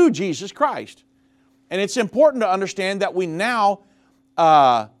us to Jesus Christ. And it's important to understand that we now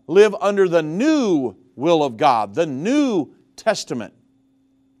live under the new will of God, the New Testament.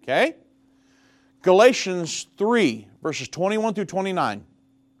 Okay? Galatians 3, verses 21 through 29.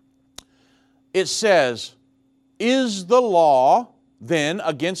 It says, "Is the law then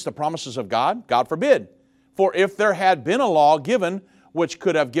against the promises of God? God forbid. For if there had been a law given which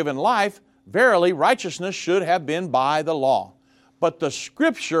could have given life, verily righteousness should have been by the law. But the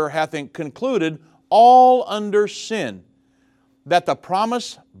Scripture hath concluded all under sin, that the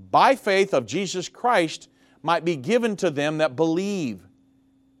promise by faith of Jesus Christ might be given to them that believe.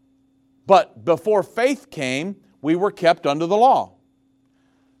 But before faith came, we were kept under the law,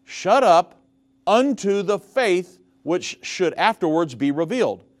 shut up unto the faith which should afterwards be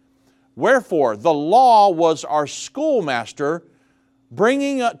revealed. Wherefore the law was our schoolmaster,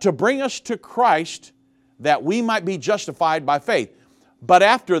 to bring us to Christ, that we might be justified by faith. But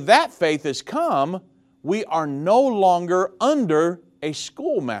after that faith is come, we are no longer under a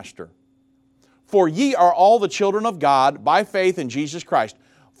schoolmaster. For ye are all the children of God by faith in Jesus Christ.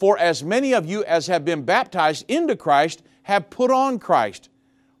 For as many of you as have been baptized into Christ have put on Christ.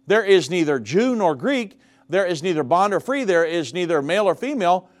 There is neither Jew nor Greek, there is neither bond or free, there is neither male or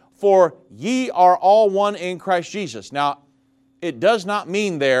female, for ye are all one in Christ Jesus." Now, it does not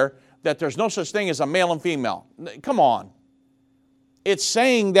mean there that there's no such thing as a male and female. Come on. It's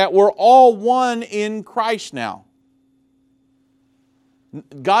saying that we're all one in Christ now.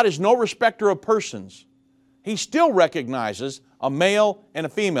 God is no respecter of persons. He still recognizes a male and a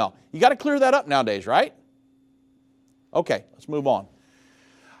female. You got to clear that up nowadays, right? Okay, let's move on.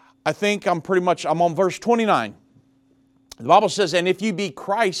 I think I'm on verse 29. The Bible says, "And if ye be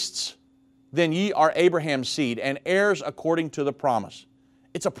Christ's, then ye are Abraham's seed, and heirs according to the promise."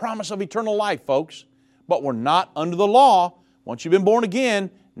 It's a promise of eternal life, folks. But we're not under the law. Once you've been born again,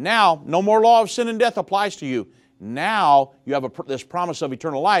 now no more law of sin and death applies to you. Now you have this promise of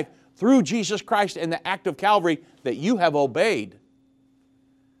eternal life through Jesus Christ and the act of Calvary that you have obeyed.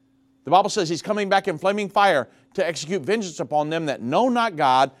 The Bible says He's coming back in flaming fire to execute vengeance upon them that know not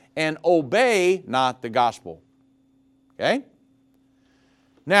God and obey not the gospel. Okay?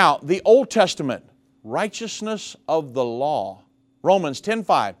 Now, the Old Testament, righteousness of the law. Romans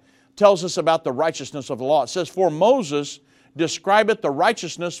 10:5 tells us about the righteousness of the law. It says, "For Moses describeth the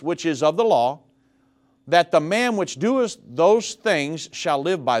righteousness which is of the law, that the man which doeth those things shall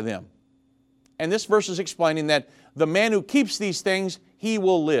live by them." And this verse is explaining that the man who keeps these things, he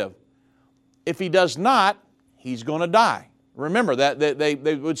will live. If he does not, he's going to die. Remember that they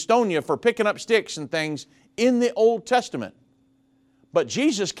would stone you for picking up sticks and things in the Old Testament. But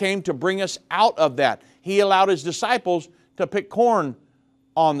Jesus came to bring us out of that. He allowed His disciples to pick corn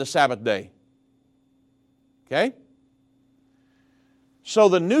on the Sabbath day. Okay? So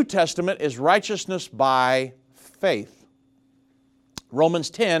the New Testament is righteousness by faith. Romans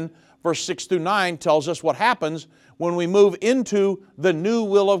 10, verse 6 through 9 tells us what happens when we move into the new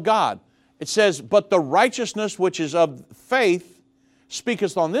will of God. It says, "But the righteousness which is of faith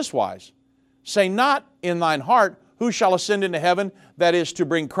speaketh on this wise. Say not in thine heart, who shall ascend into heaven, that is to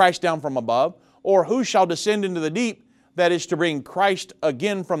bring Christ down from above, or who shall descend into the deep, that is to bring Christ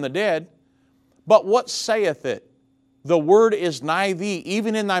again from the dead. But what saith it? The word is nigh thee,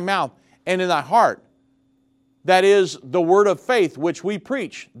 even in thy mouth and in thy heart. That is the word of faith which we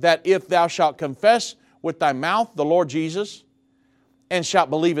preach, that if thou shalt confess with thy mouth the Lord Jesus, and shalt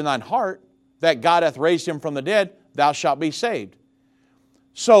believe in thine heart that God hath raised Him from the dead, thou shalt be saved."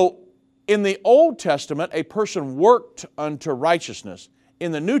 So, in the Old Testament, a person worked unto righteousness.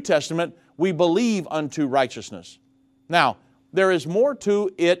 In the New Testament, we believe unto righteousness. Now, there is more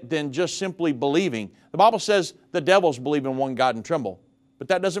to it than just simply believing. The Bible says the devils believe in one God and tremble, but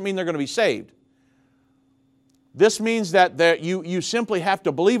that doesn't mean they're going to be saved. This means that you simply have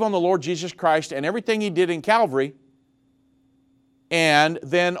to believe on the Lord Jesus Christ and everything He did in Calvary, and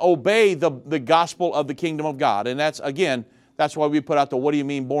then obey the gospel of the kingdom of God. And that's why we put out the What Do You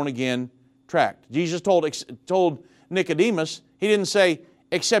Mean Born Again tract. Jesus told Nicodemus, He didn't say,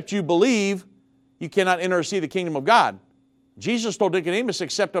 except you believe, you cannot enter or see the kingdom of God. Jesus told Nicodemus,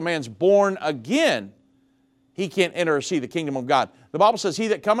 except a man's born again, he can't enter or see the kingdom of God. The Bible says, he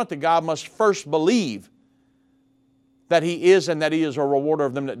that cometh to God must first believe that He is, and that He is a rewarder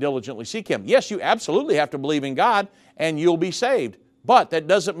of them that diligently seek Him. Yes, you absolutely have to believe in God and you'll be saved. But that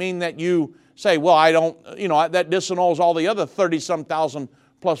doesn't mean that you say, well, I don't, that disannuls all the other 30-some thousand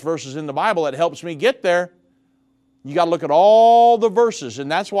plus verses in the Bible that helps me get there. You got to look at all the verses, and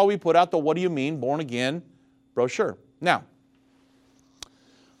that's why we put out the What Do You Mean Born Again brochure. Now,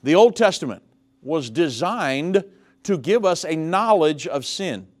 the Old Testament was designed to give us a knowledge of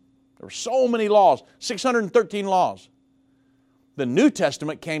sin. There were so many laws, 613 laws. The New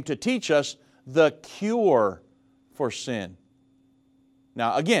Testament came to teach us the cure for sin.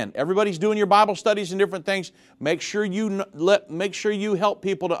 Now, again, everybody's doing your Bible studies and different things. Make sure you help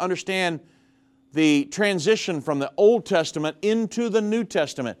people to understand the transition from the Old Testament into the New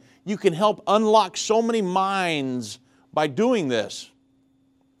Testament. You can help unlock so many minds by doing this.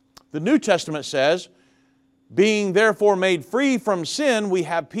 The New Testament says, being therefore made free from sin, we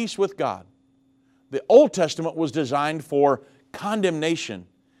have peace with God. The Old Testament was designed for condemnation.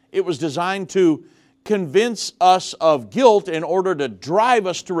 It was designed to convince us of guilt in order to drive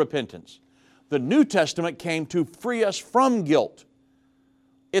us to repentance. The New Testament came to free us from guilt.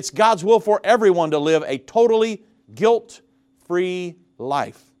 It's God's will for everyone to live a totally guilt-free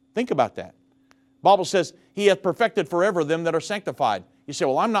life. Think about that. The Bible says, He hath perfected forever them that are sanctified. You say,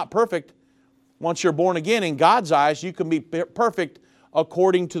 well, I'm not perfect. Once you're born again, in God's eyes, you can be perfect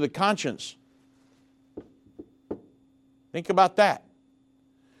according to the conscience. Think about that.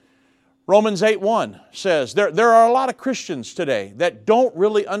 Romans 8:1 says, there are a lot of Christians today that don't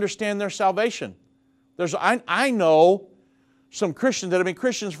really understand their salvation. I know some Christians that have been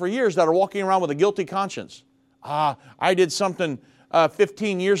Christians for years that are walking around with a guilty conscience. I did something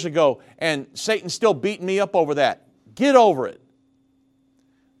 15 years ago and Satan's still beating me up over that. Get over it.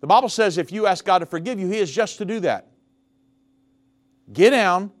 The Bible says if you ask God to forgive you, He is just to do that. Get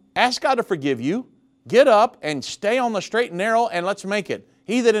down, ask God to forgive you, get up and stay on the straight and narrow, and let's make it.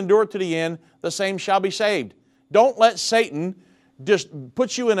 He that endureth to the end, the same shall be saved. Don't let Satan just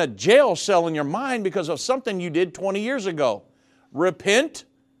put you in a jail cell in your mind because of something you did 20 years ago. Repent,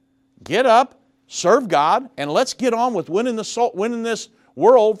 get up, serve God, and let's get on with winning this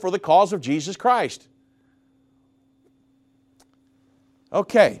world for the cause of Jesus Christ.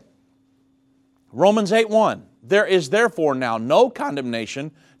 Okay, Romans 8:1. There is therefore now no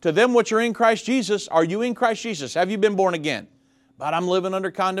condemnation to them which are in Christ Jesus. Are you in Christ Jesus? Have you been born again? But I'm living under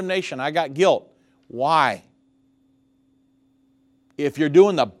condemnation. I got guilt. Why? If you're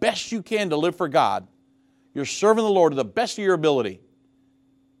doing the best you can to live for God, you're serving the Lord to the best of your ability,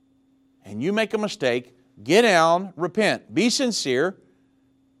 and you make a mistake, get down, repent, be sincere,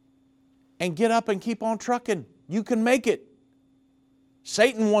 and get up and keep on trucking. You can make it.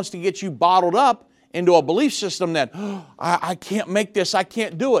 Satan wants to get you bottled up into a belief system that, I can't make this, I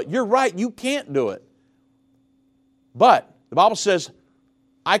can't do it. You're right, you can't do it. But the Bible says,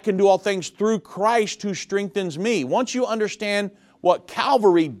 I can do all things through Christ who strengthens me. Once you understand what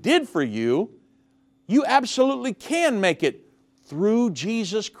Calvary did for you, you absolutely can make it through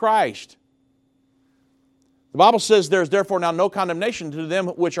Jesus Christ. The Bible says, there is therefore now no condemnation to them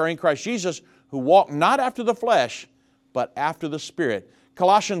which are in Christ Jesus, who walk not after the flesh, but after the Spirit.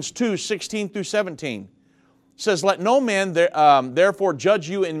 Colossians 2:16-17 says, let no man therefore judge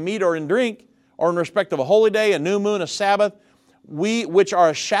you in meat or in drink, or in respect of a holy day, a new moon, a Sabbath, which are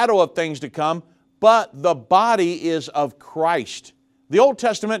a shadow of things to come, but the body is of Christ. The Old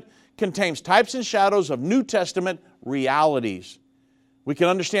Testament contains types and shadows of New Testament realities. We can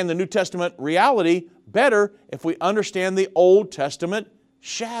understand the New Testament reality better if we understand the Old Testament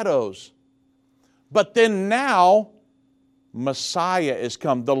shadows. But then now, Messiah is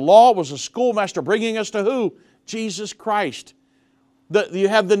come. The law was a schoolmaster bringing us to who? Jesus Christ. You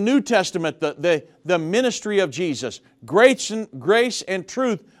have the New Testament, the ministry of Jesus, grace and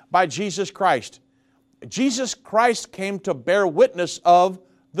truth by Jesus Christ. Jesus Christ came to bear witness of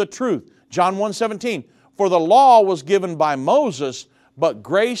the truth. John 1:17, for the law was given by Moses, but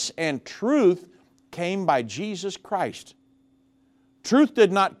grace and truth came by Jesus Christ. Truth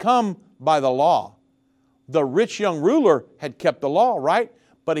did not come by the law. The rich young ruler had kept the law, right?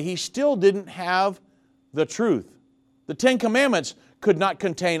 But he still didn't have the truth. The Ten Commandments could not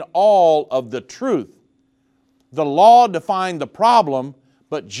contain all of the truth. The law defined the problem,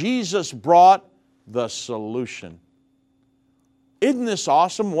 but Jesus brought the solution. Isn't this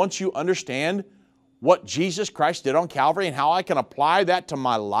awesome once you understand what Jesus Christ did on Calvary and how I can apply that to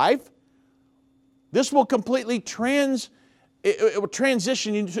my life? This will completely transition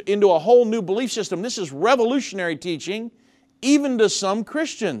into a whole new belief system. This is revolutionary teaching, even to some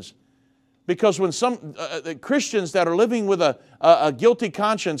Christians. Because when some Christians that are living with a guilty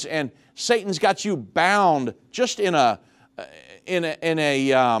conscience and Satan's got you bound just in a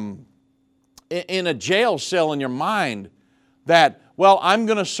jail cell in your mind, that, well, I'm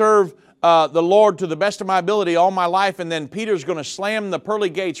going to serve the Lord to the best of my ability all my life, and then Peter's going to slam the pearly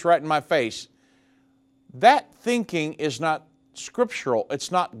gates right in my face. That thinking is not scriptural.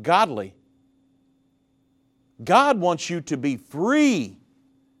 It's not godly. God wants you to be free.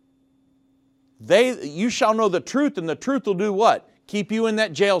 You shall know the truth, and the truth will do what? Keep you in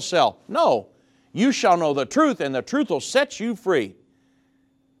that jail cell. No. You shall know the truth, and the truth will set you free.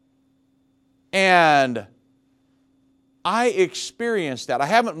 And I experienced that. I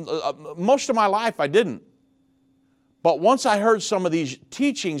haven't, most of my life I didn't. But once I heard some of these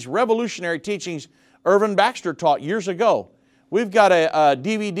teachings, revolutionary teachings, Irvin Baxter taught years ago. We've got a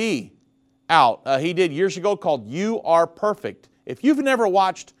DVD out he did years ago called You Are Perfect. If you've never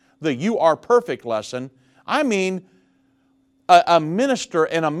watched the You Are Perfect lesson, I mean a minister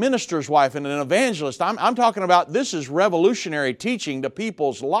and a minister's wife and an evangelist. I'm talking about this is revolutionary teaching to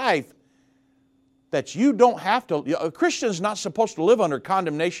people's life that you don't have to. A Christian's not supposed to live under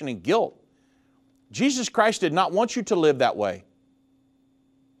condemnation and guilt. Jesus Christ did not want you to live that way.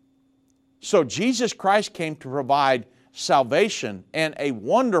 So Jesus Christ came to provide salvation and a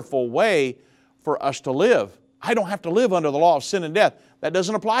wonderful way for us to live. I don't have to live under the law of sin and death. That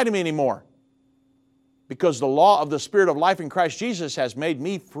doesn't apply to me anymore. Because the law of the Spirit of life in Christ Jesus has made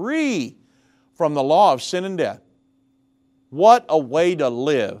me free from the law of sin and death. What a way to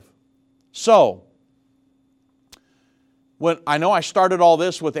live. So, I know I started all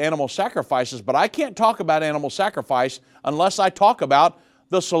this with animal sacrifices, but I can't talk about animal sacrifice unless I talk about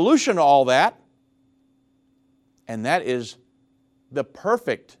the solution to all that, and that is the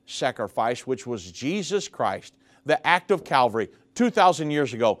perfect sacrifice, which was Jesus Christ, the act of Calvary, 2,000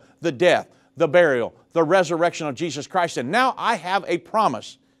 years ago, the death, the burial, the resurrection of Jesus Christ. And now I have a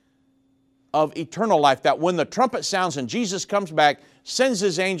promise of eternal life, that when the trumpet sounds and Jesus comes back, sends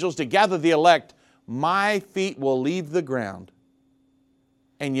His angels to gather the elect, my feet will leave the ground.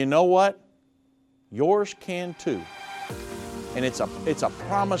 And you know what? Yours can too. And it's a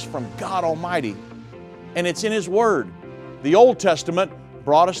promise from God Almighty. And it's in His Word. The Old Testament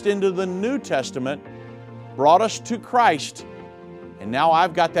brought us into the New Testament, brought us to Christ. And now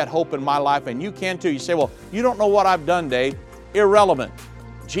I've got that hope in my life, and you can too. You say, well, you don't know what I've done, Dave. Irrelevant.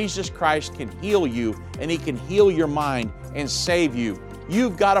 Jesus Christ can heal you, and He can heal your mind and save you.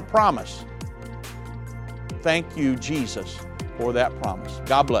 You've got a promise. Thank you, Jesus, for that promise.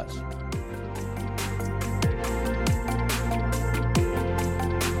 God bless.